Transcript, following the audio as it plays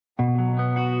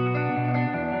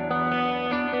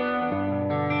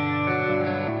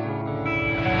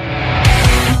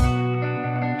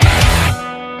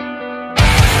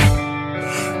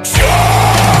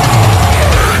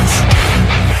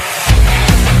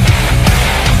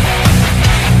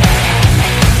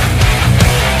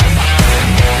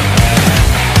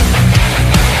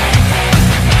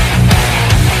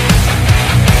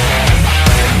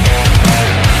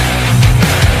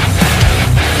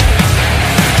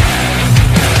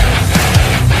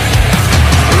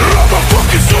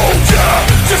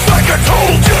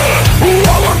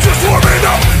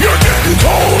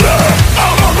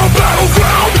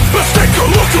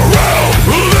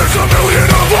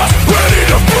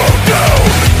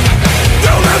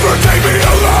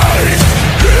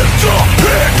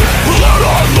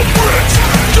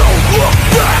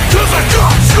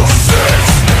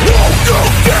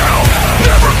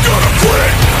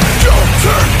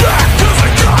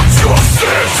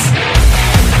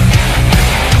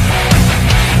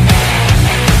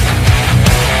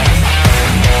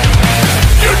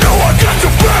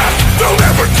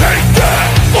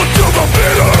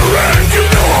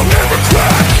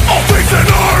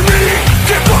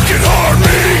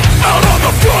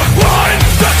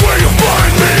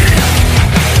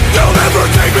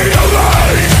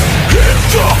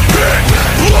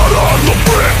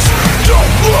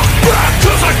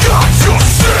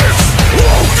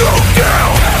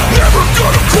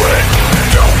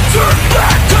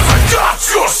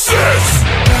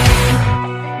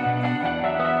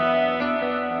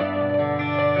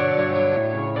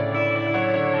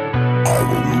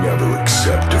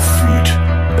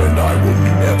I will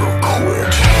never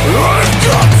quit. I've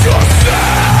got to sex.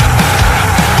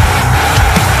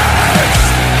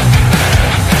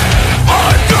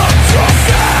 I've got to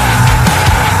sex.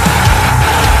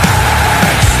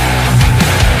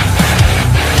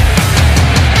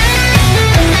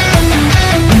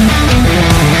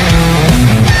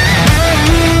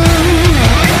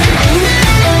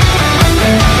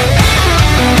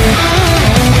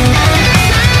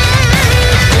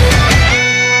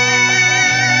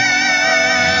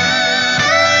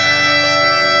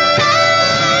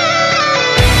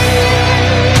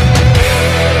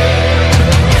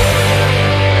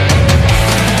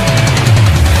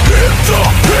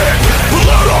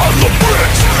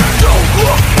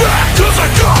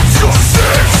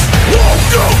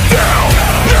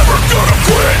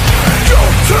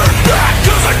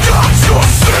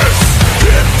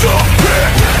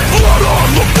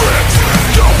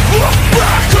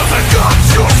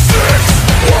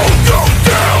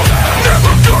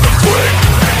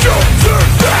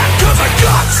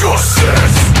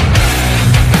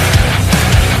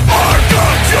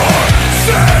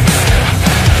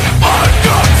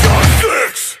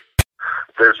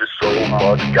 There's just so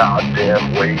much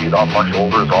goddamn weight on my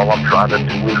shoulders. All I'm trying to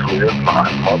do is live my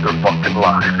motherfucking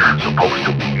life. Supposed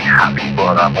to be happy,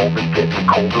 but I'm only getting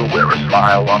colder. Wear a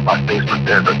smile on my face, but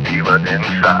there's a demon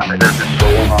inside. There's just so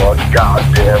much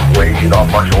goddamn weight on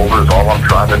my shoulders. All I'm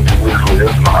trying to do is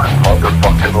live my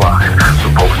motherfucking life.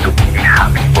 Supposed to be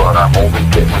happy, but I'm only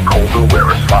getting colder. Wear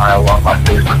a smile on my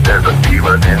face, but there's a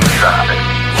demon inside.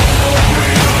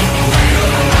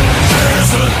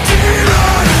 There's a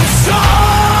demon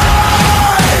inside.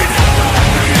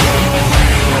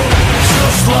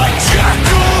 Just like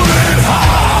Jekyll and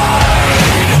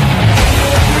Hyde.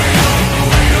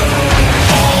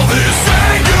 All this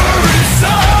anger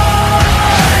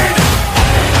inside.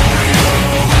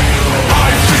 I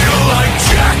feel like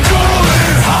Jekyll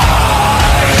and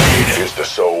Hyde. Is there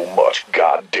so much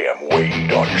goddamn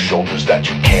weight on your shoulders that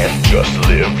you can't just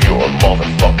live your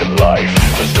motherfucking life?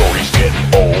 The story's getting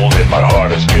old and my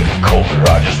heart is getting colder.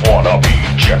 I just wanna be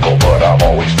Jekyll, but I'm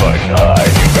always fighting Hyde.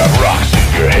 You got rocks in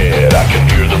your head, I can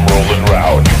hear them rolling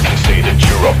round. You can say that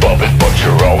you're above it, but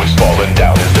you're always falling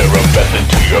down. Is there a method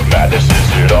to your madness?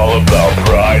 Is it all about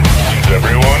pride? Seems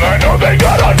everyone I know, they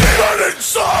got a demon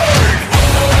inside.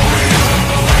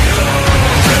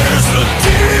 There's a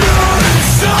demon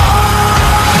inside.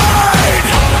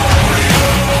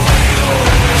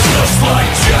 Just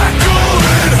like Jekyll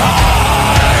and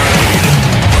Hyde.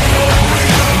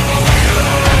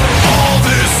 All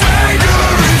this anger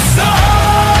inside.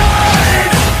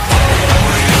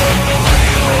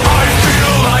 I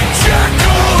feel like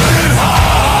Jekyll and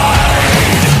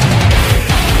Hyde.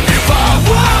 If I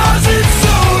wasn't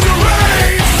so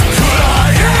deranged, could I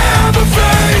ever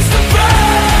face the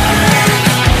pain?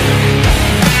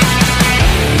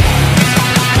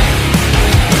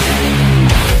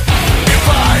 If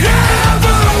I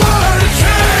ever were to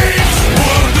change,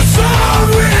 would the song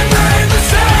remain the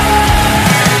same?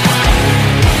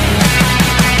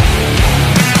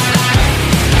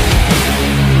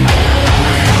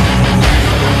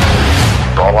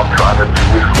 All I'm trying to do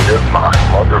is live my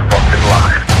motherfucking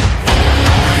life.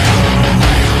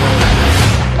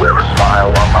 Wear a smile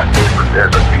on my face, but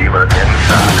there's a demon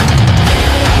inside.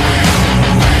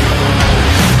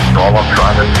 All I'm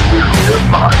trying to do is live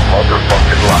my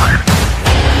motherfucking life.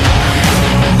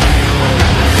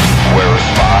 Wear a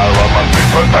smile on my face,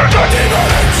 but there's a demon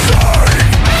inside.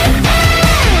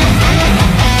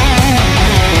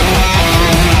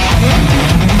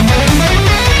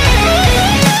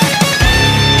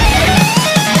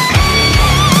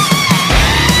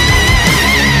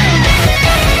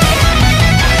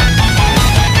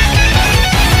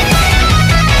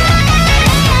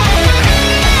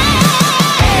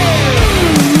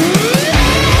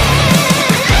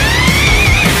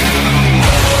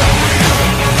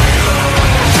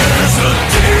 There's a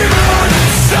demon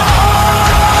inside.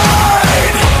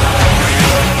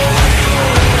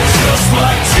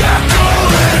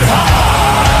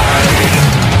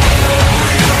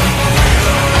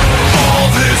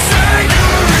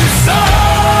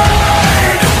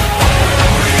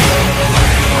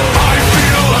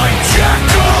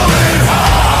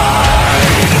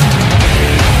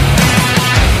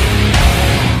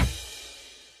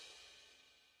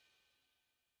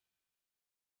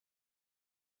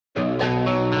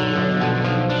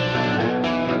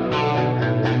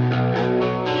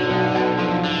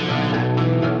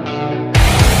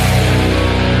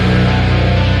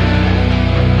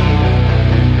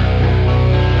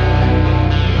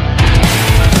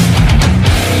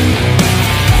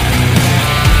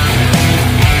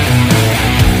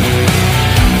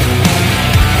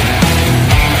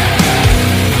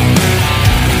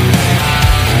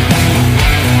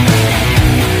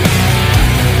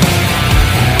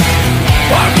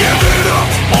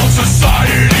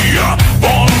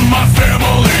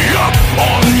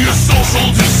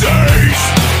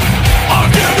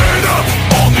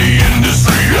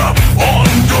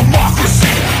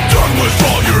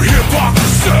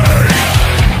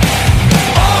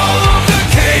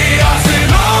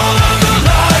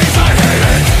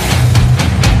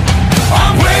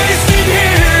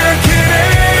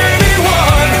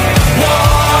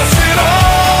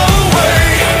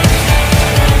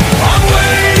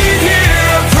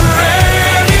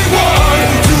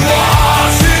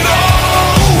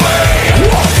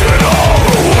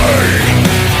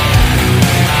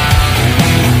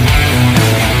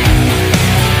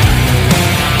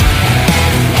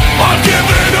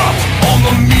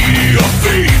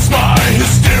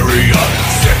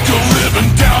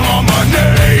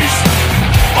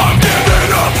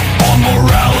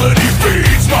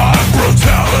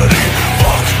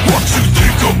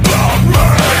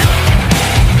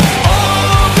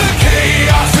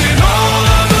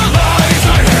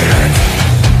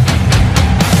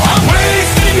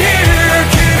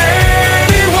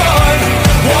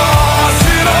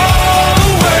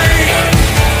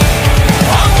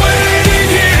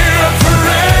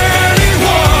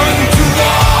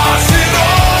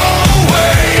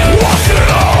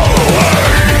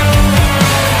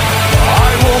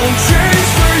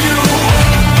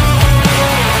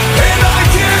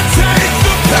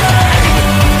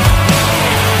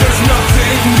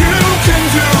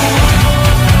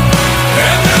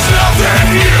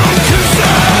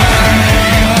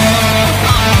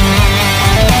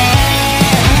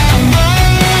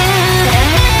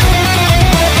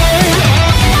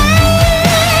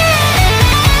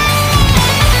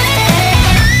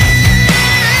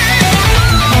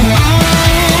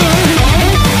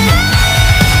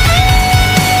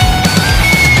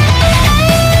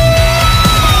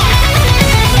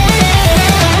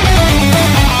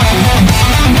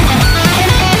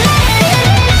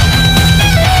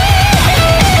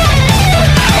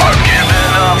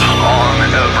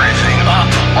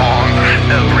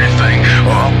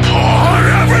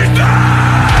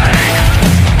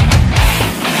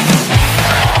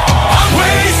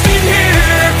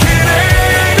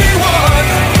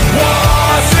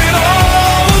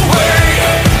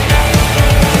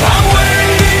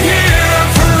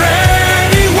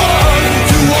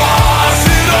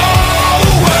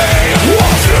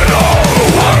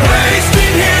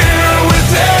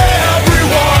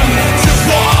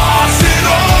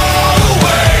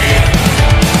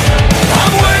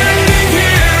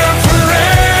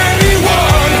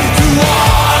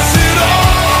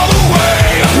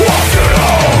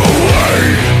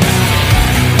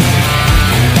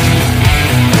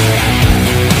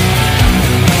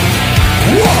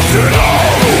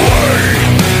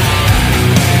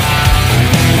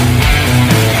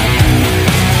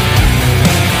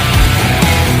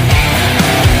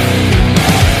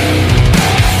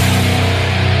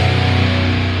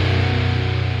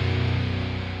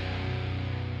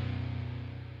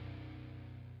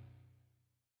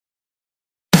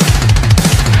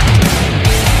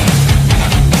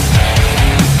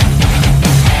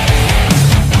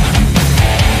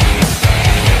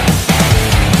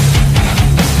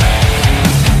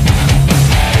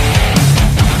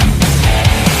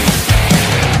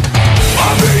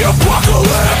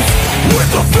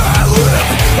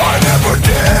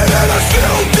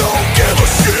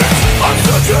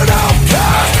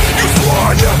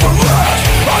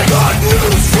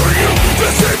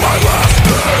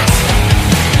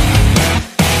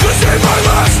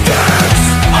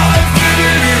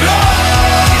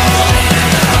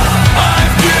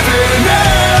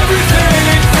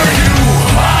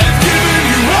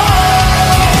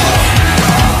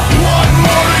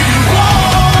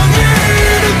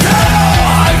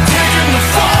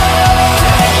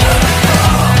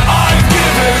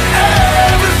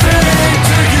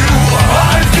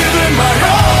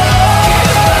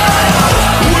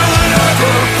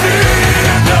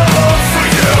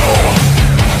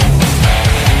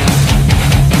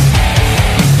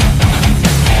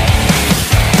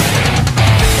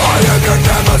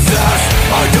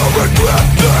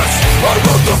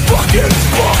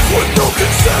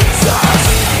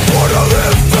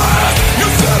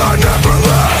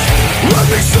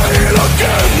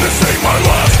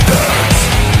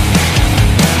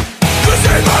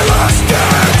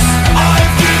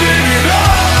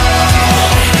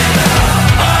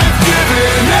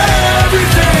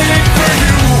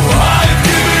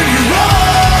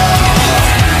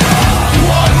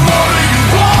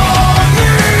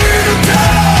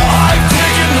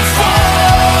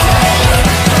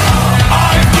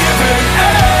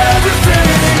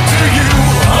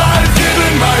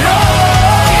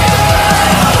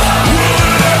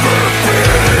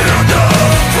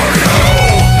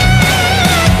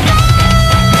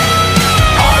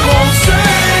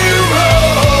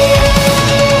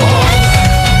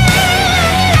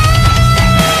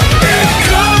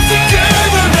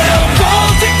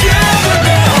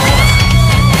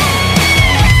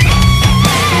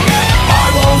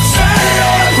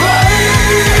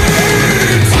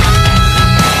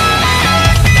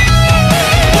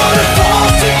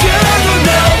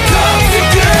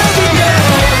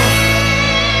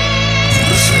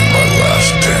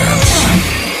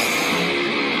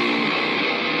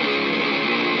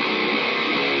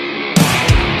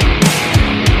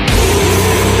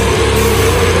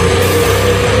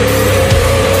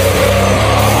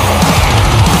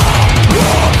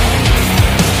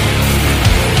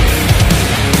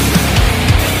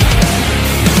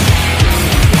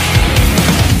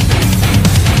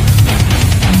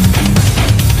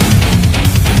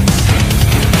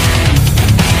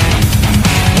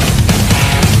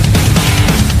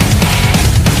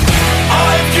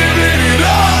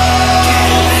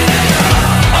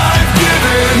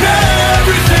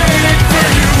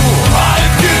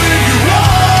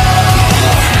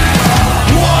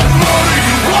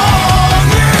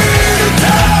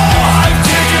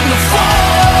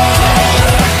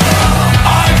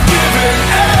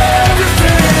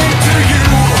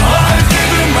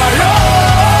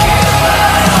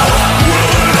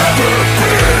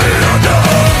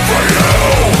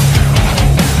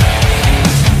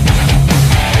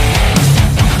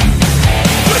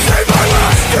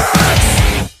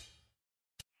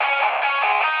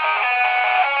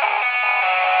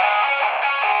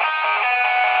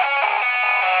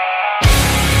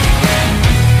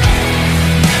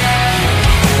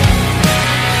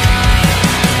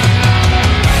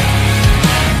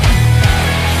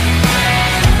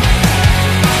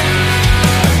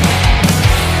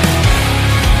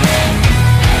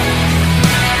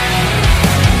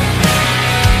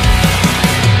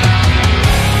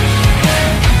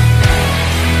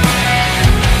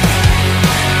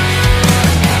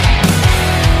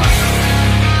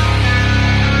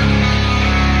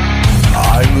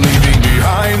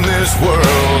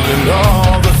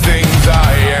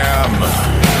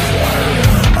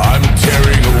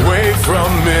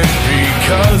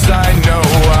 'cause I know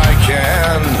I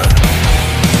can.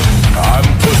 I'm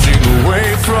pushing away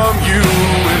from you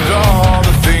and all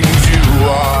the things you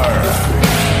are.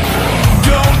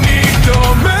 Don't need the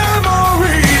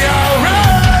memory, I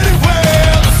already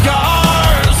wear the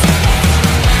scars.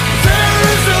 There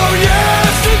is no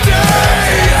yesterday,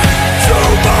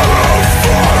 tomorrow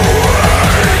far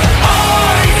away.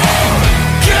 I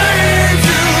gave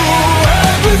you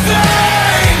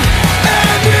everything,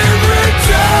 and in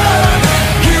return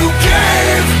you gave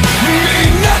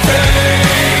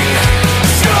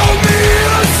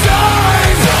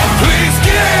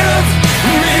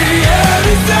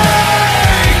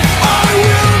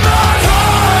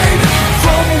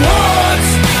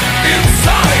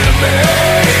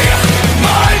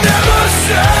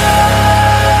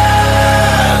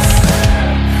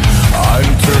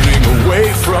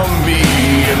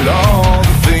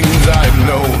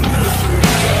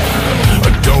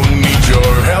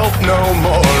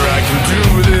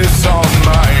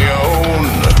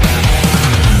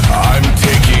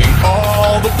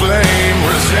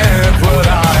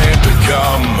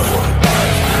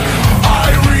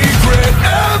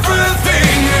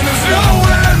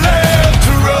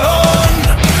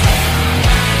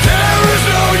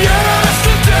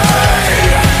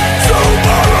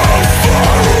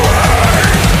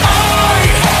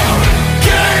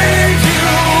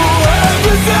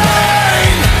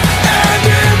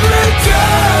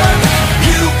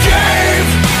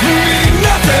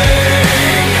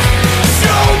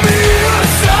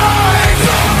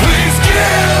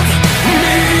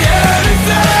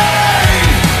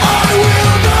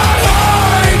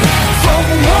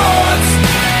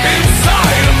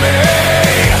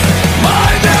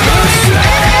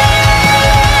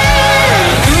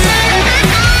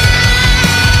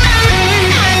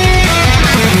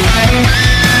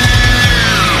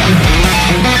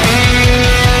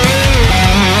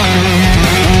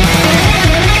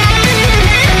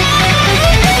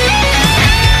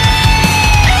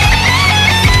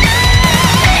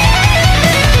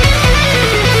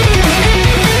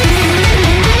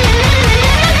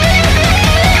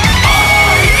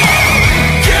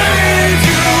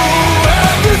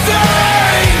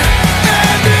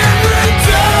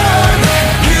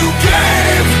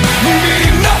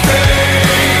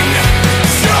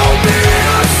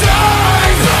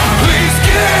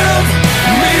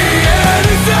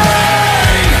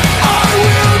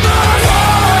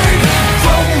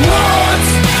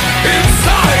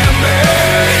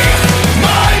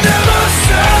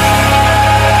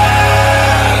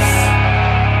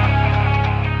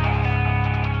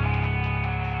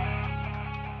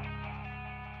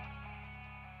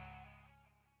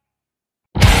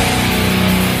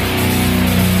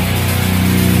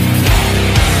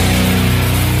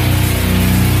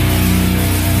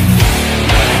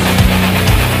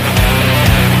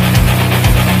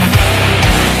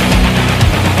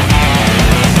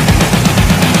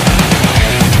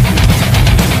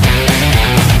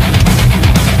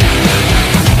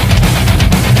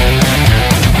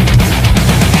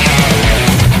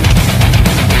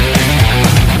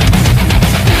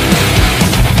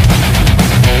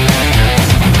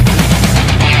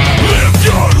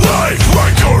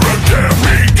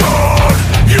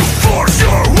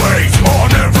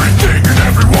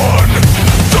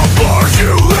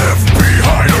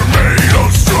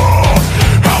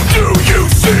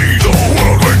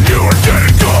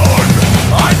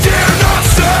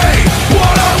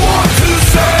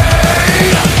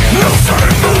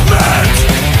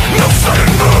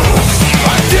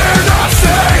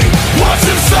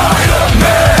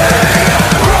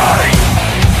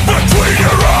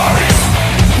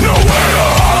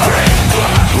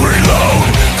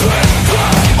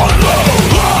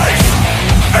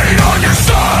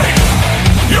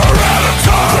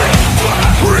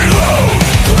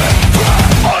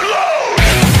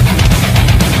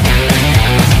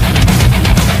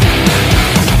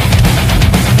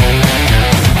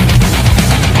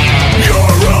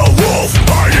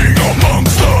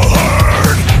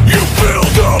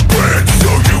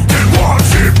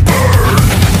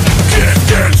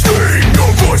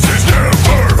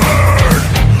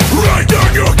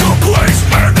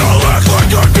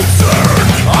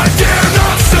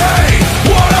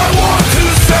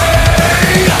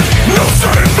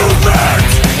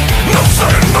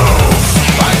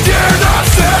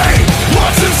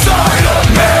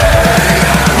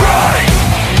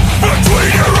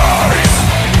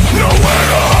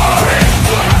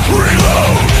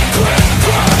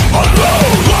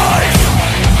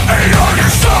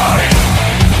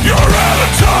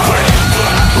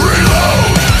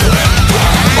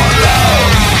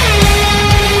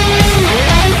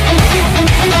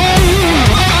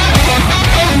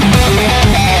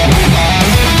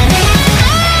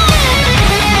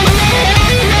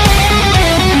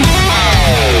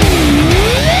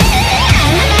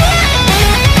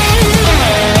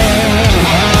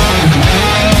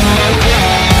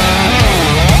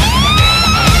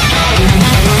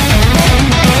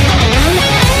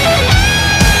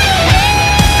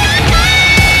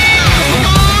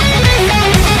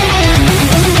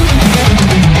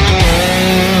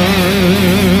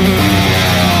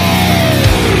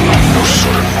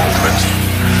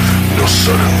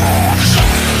moves.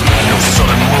 No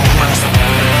sudden movement.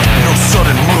 No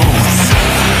sudden moves.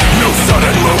 No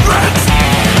sudden movement.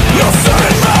 No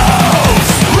sudden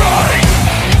moves. Right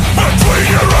between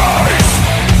your eyes.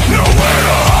 Nowhere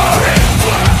to hide.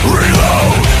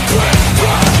 Reload.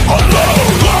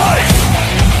 Unload. Life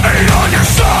ain't on your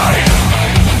side.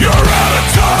 You're out of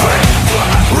time.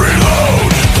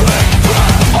 Reload.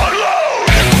 Unload.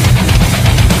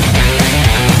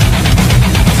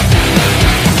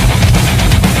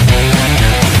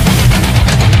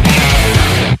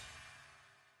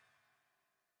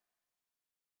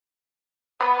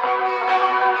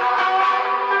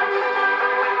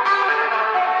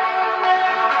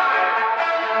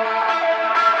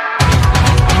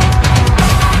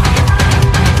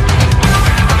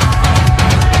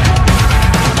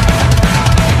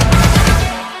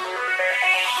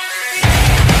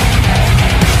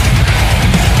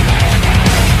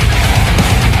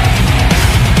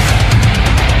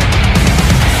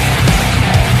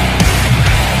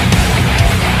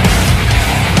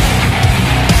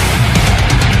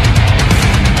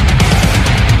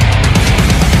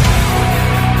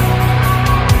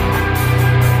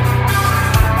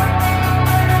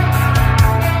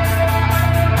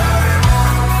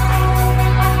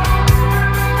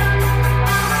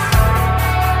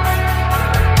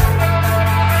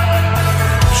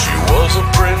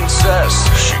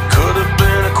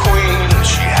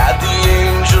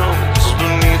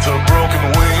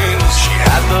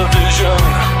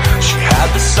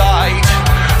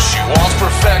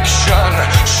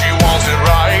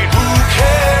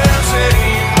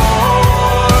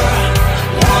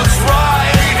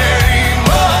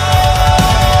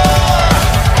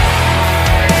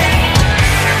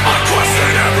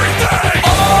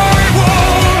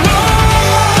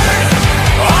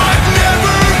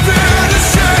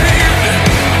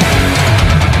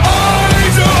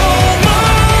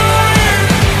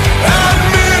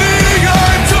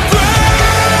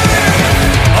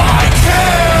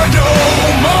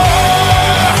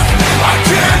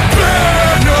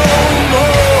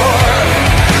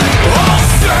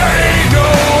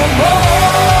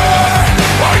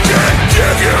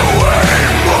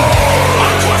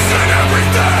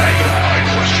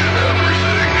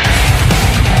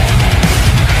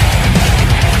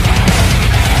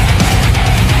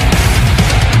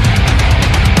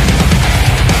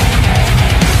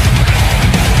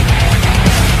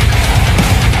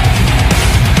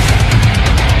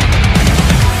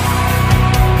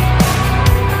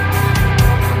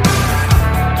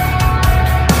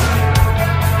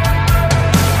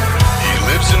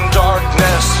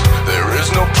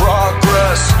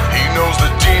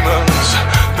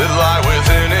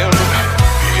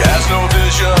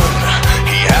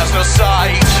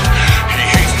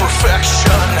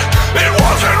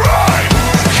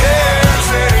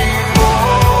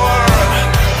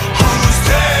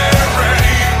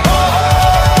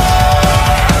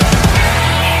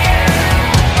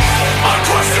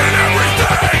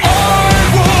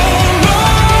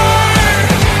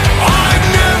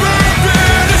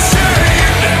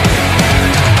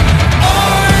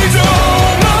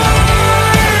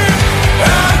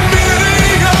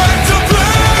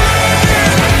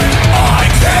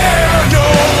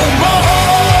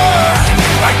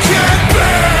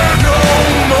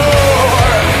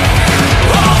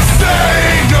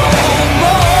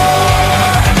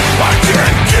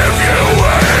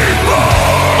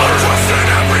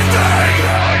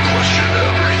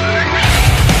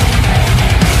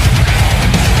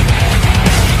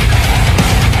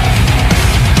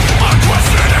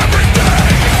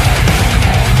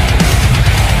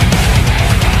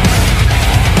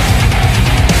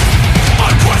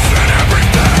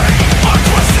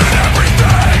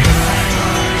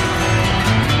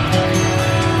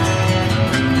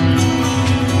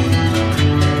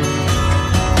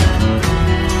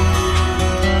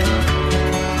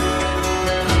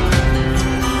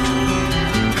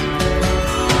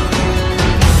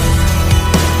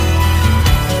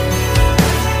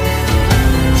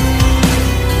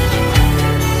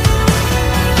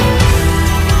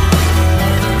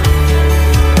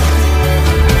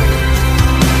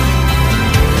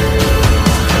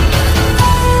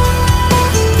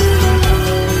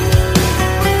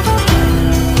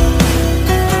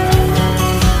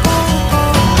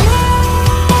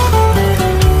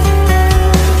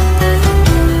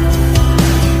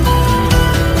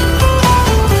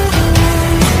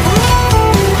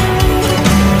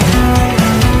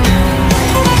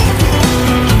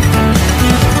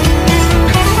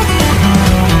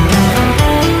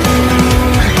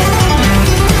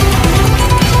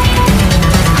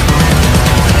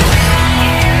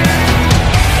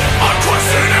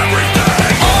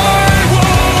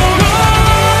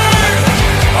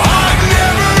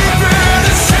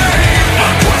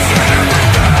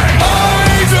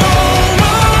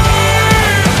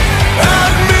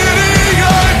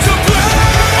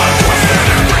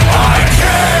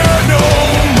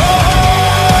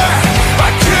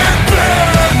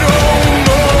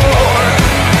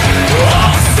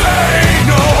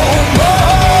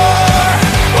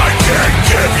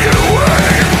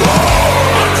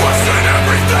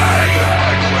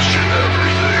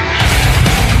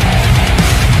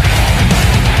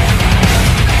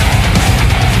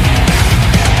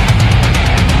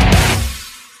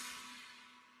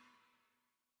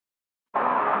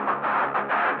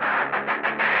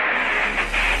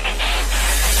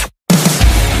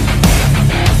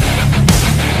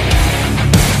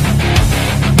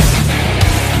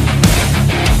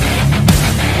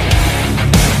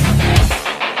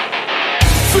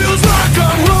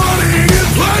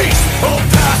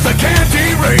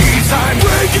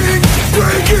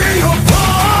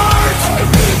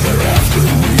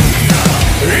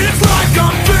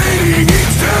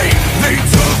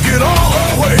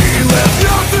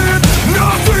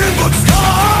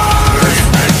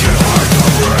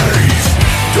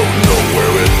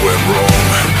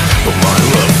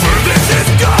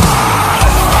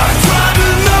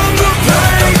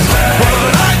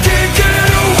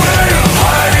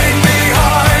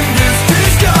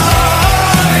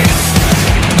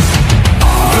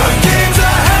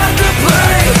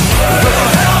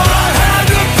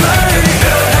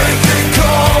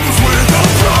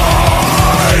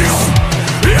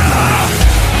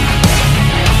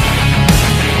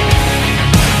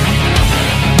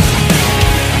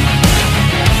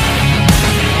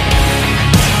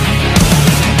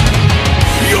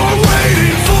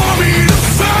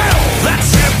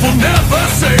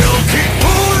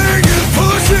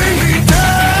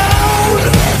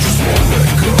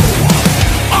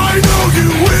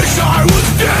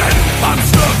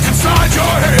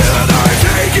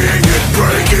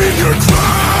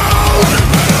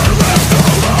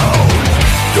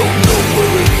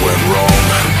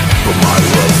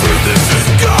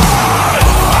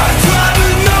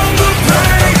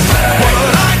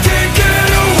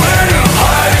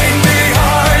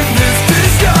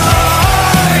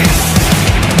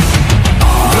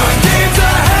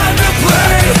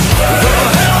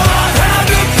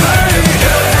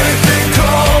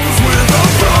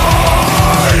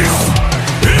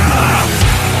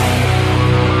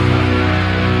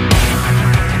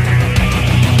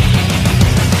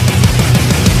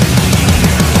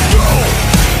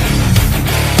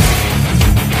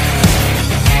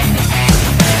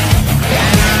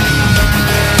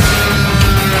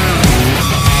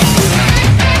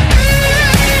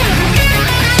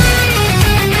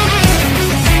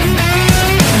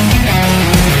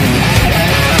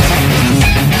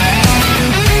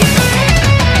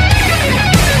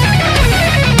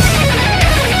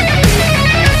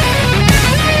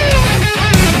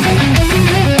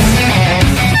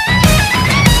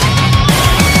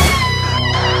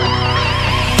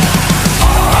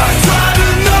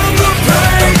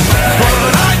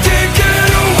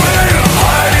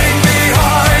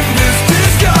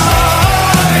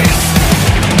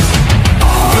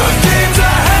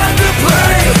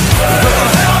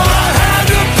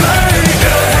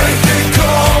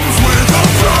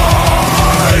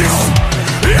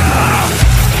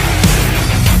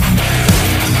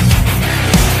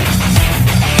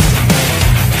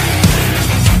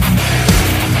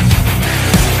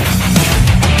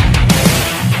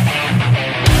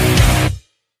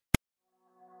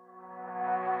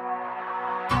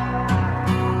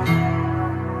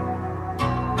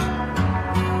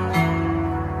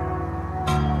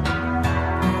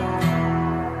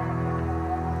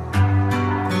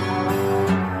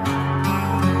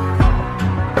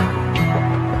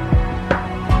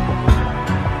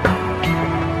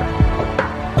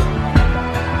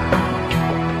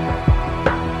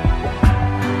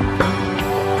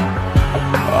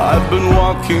 been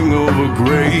walking over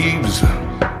graves,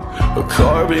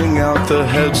 carving out the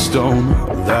headstone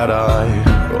that I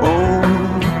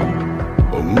own,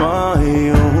 my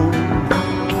own.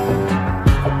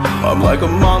 I'm like a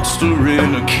monster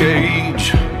in a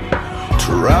cage,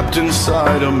 trapped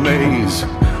inside a maze.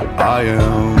 I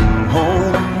am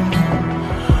home,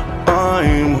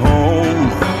 I'm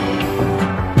home.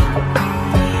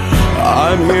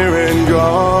 I'm here and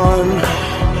gone,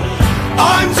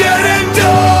 I'm dead and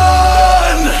done.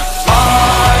 I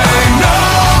know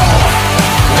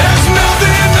there's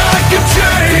nothing I can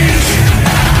change,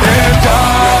 and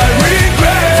I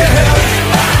regret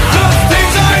the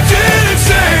things I didn't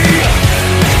say.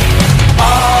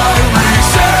 I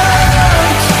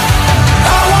resent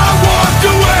how I walked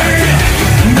away.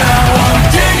 Now I'm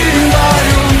digging my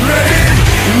own grave.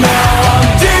 Now I'm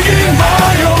digging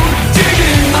my own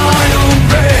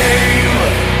grave.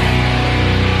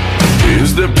 Is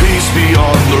there peace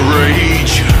beyond the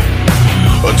rage?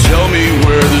 Tell me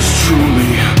where this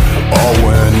truly all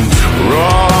went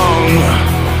wrong.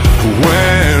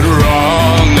 Went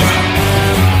wrong.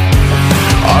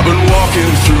 I've been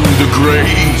walking through the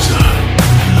graves,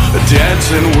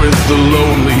 dancing with the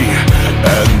lonely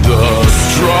and the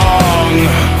strong.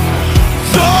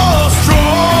 The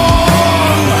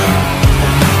strong.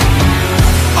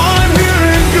 I'm here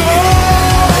and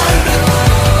gone,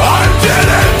 I'm dead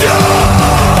and done.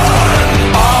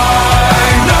 I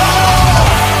know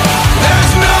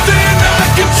there's nothing I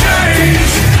can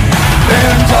change,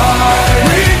 and I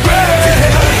regret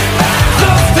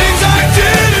the things I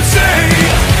didn't say.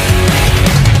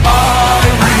 I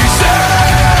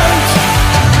resent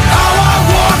how I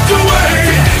walked away.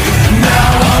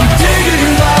 Now I'm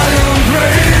digging my own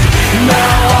grave.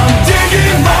 Now I'm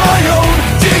digging my own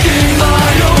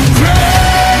grave.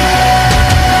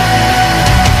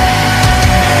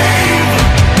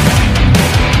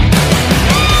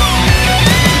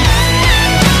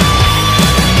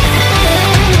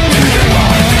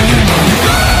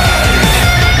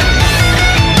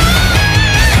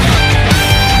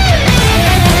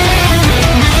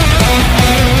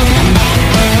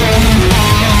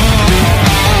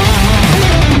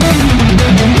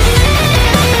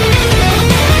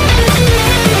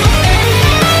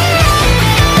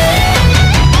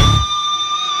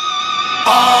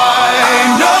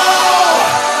 I know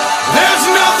there's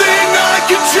nothing I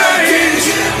can change,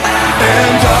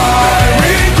 and I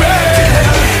regret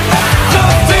the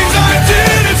things I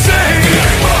didn't say.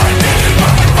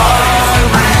 I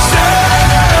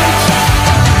resent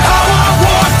how I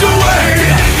walked away.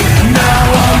 Now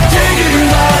I'm digging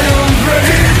my own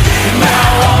grave.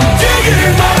 Now I'm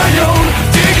digging my own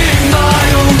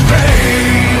grave.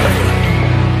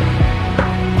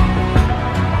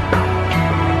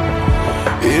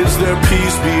 Is there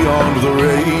peace beyond the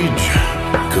rage?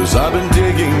 'Cause I've been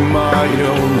digging my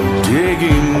own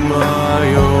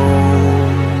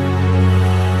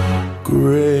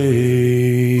grave.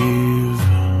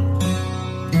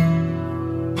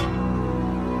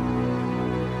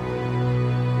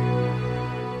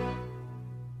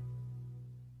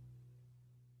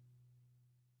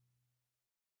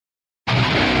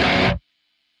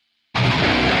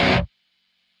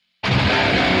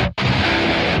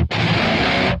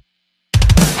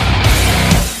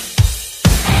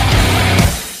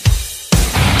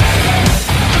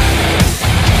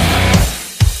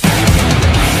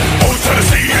 Oh,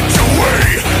 Tennessee, it's your way.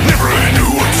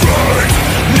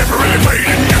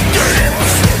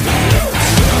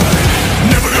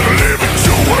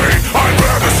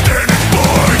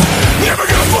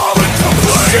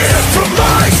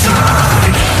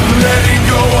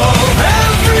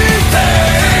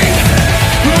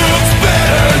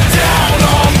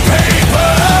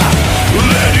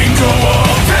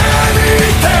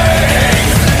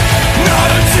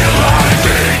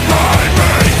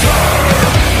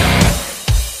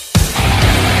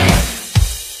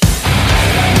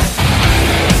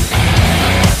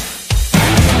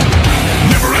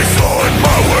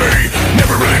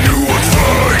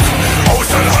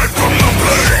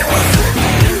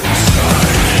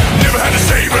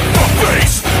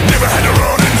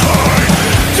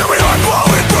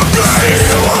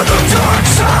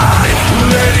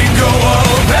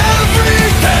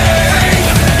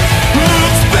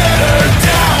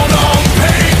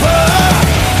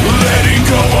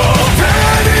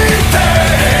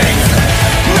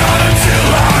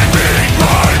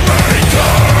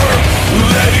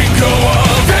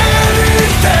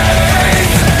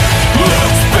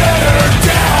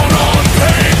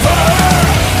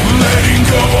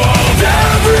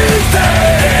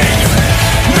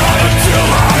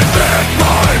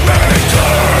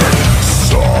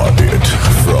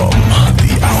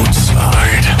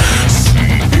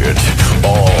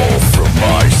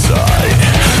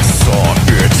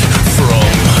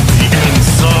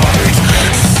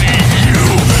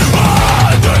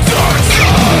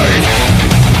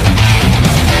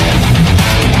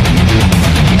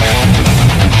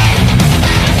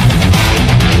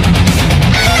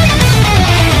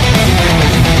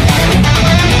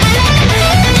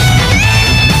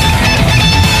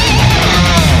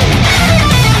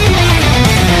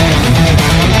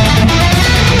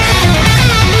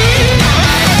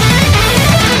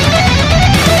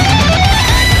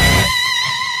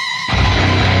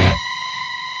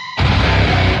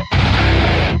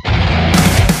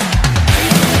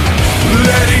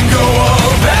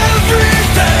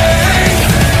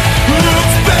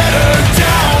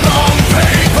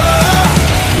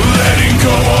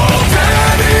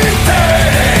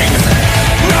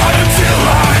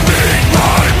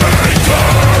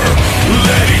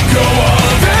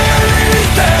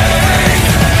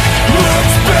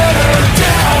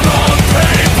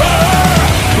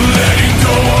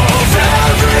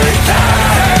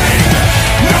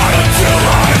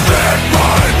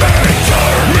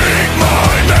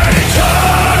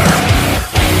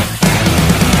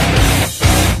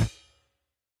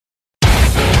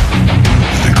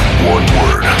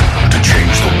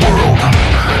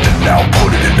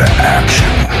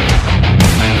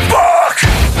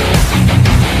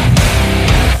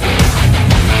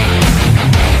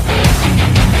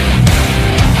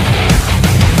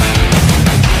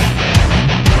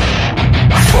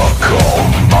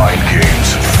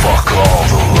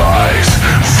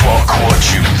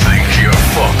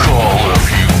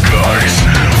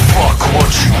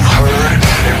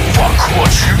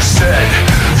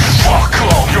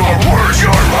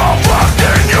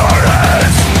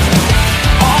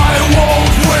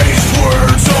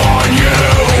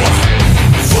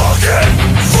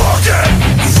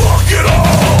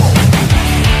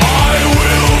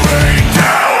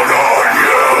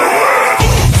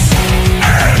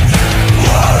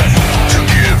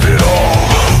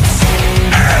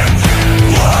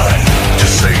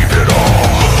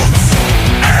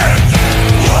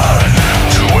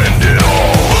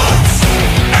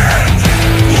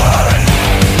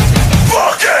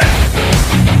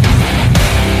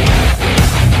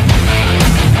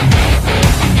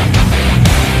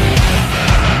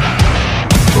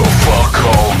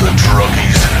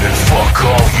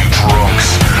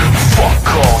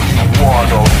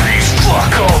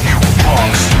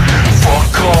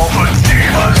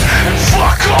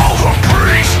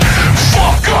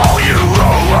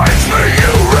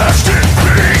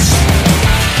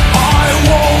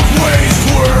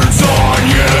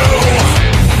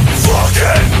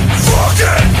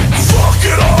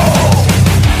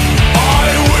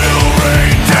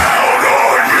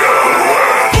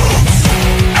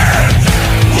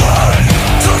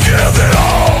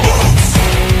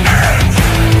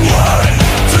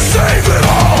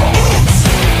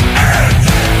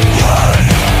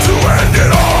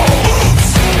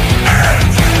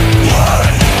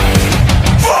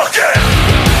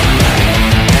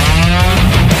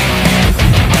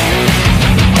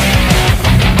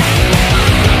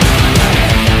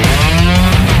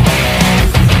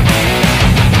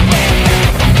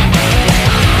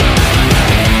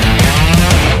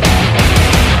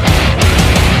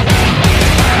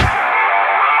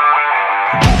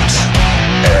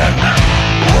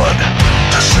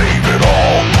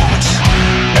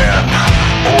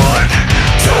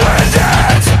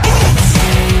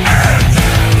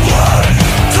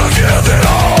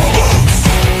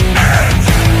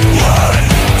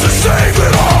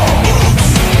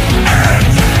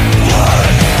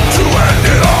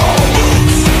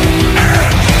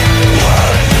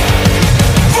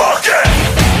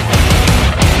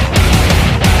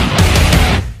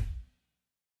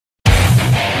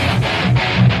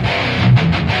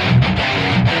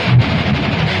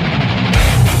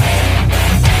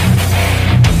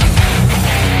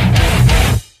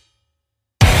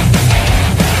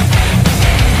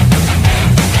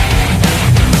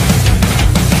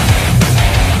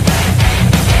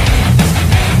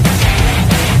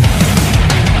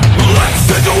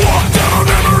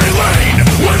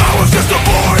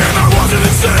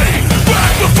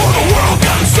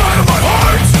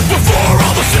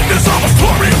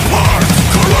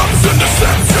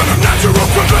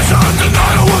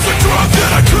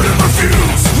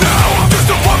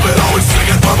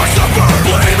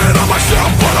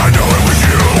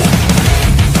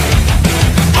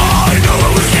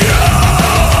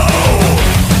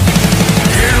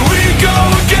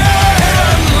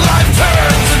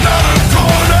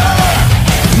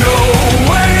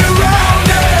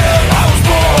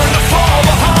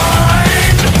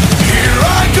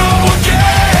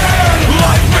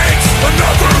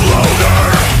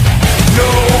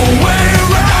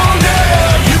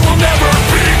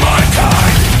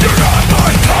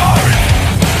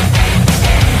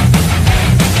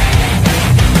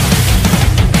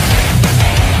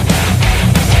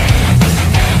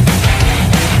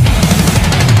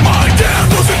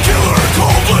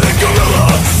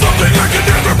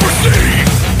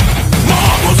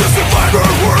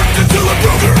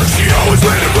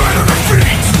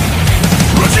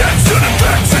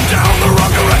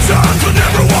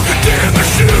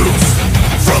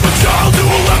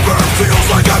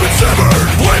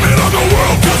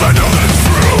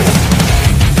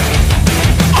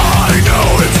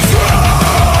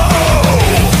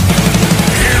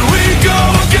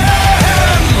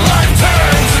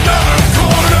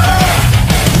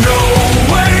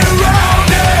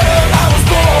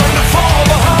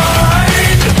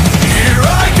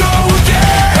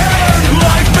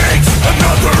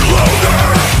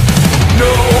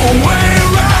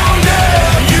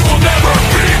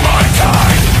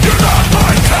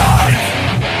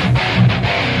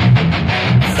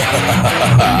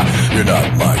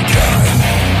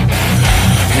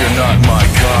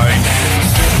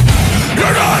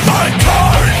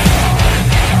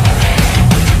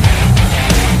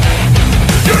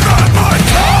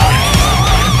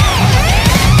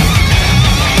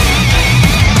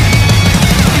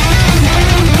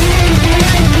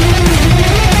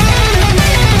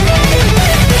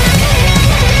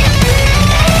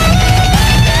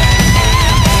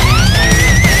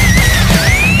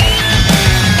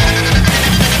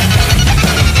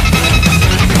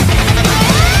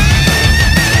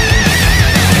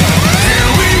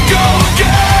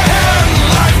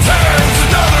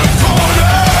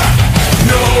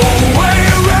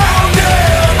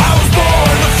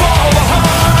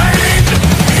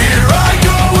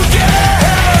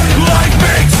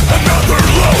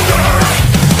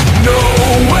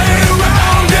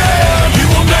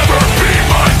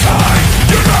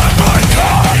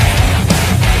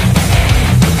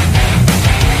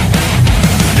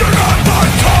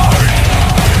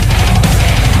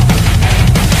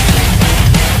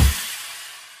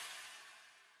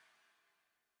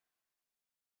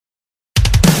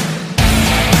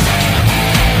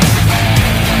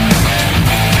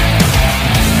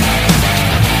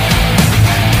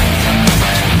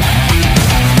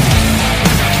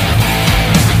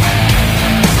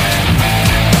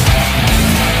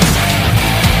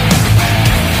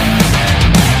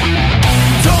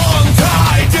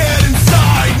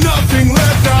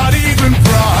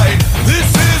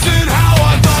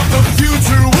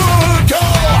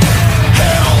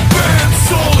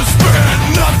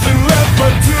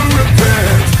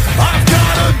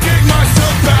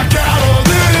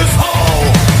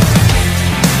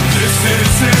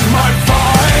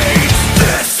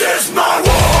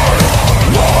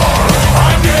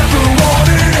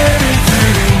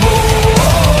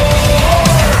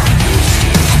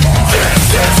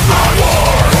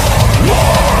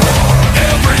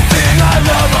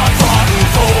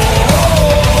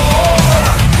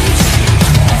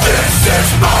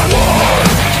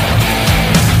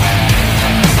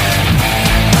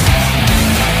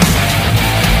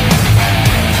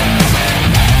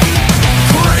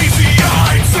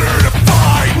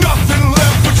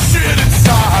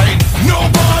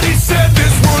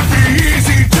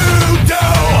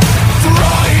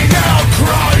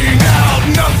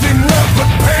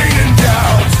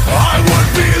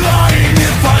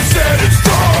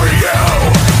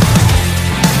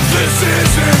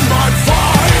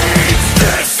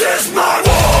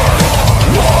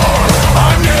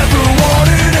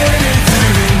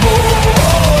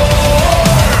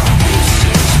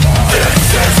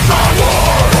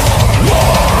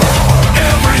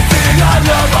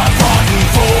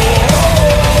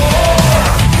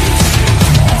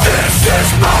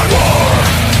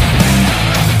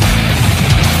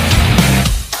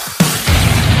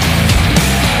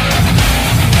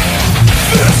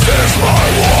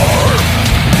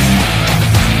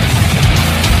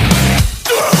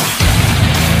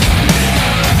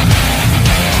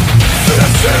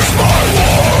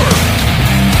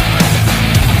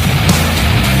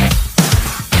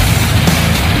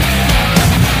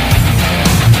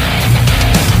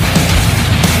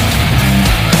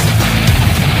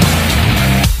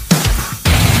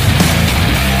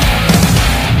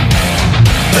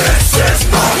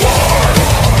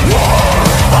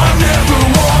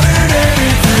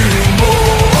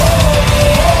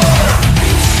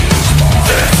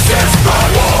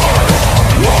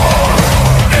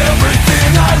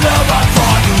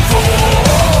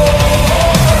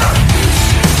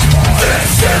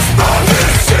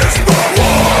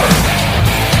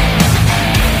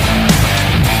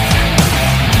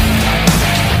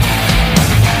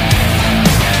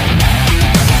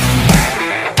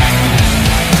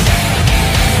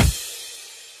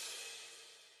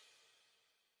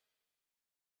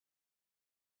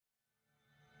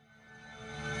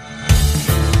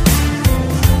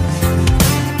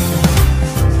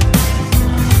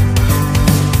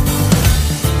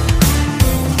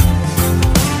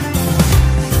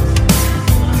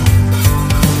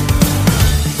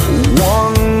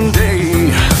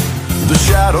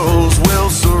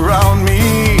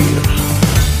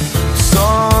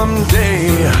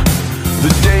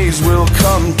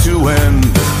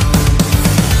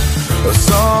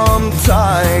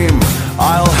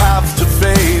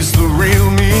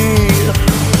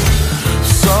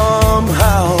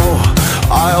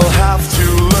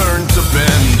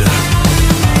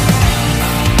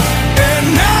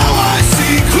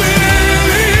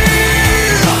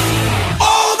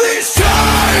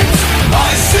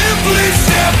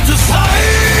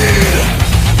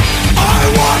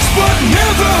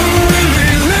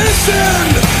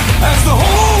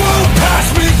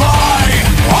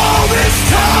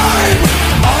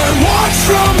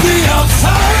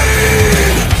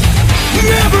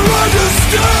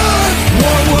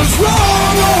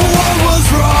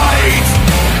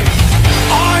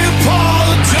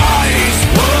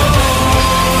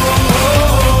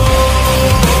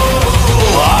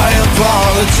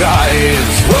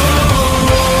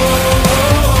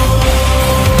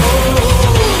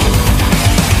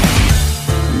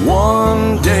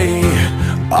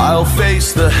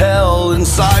 face the hell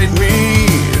inside me.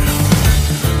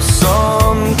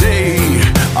 Someday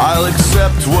I'll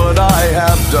accept what I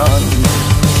have done.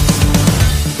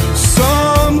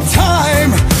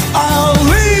 Sometime I'll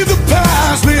leave the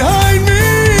past behind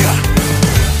me.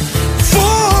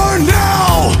 For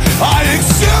now, I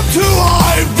accept who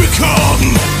I've become.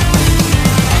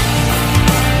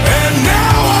 And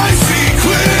now I see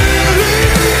clearly.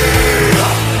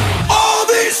 All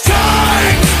these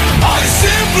times I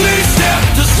simply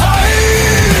stepped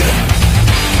aside.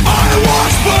 I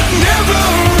watched but never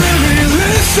really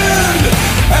listened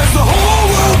as the whole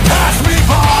world passed me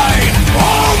by.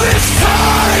 All this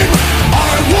time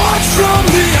I watched from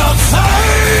the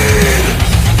outside.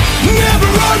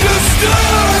 Never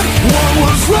understood what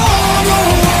was wrong or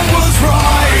what was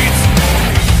right.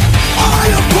 I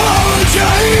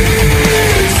apologize.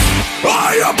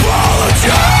 I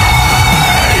apologize.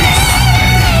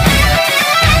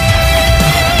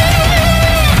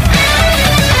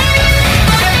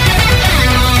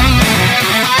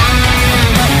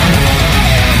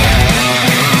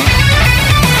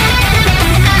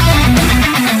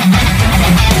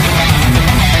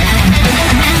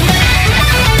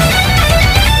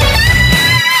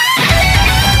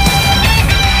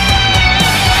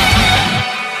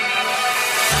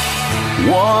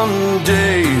 One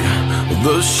day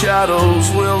the shadows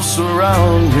will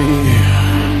surround me.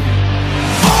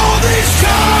 All these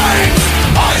times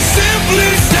I simply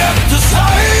stepped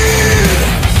aside.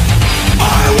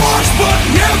 I watched but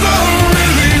never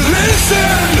really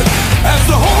listened as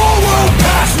the whole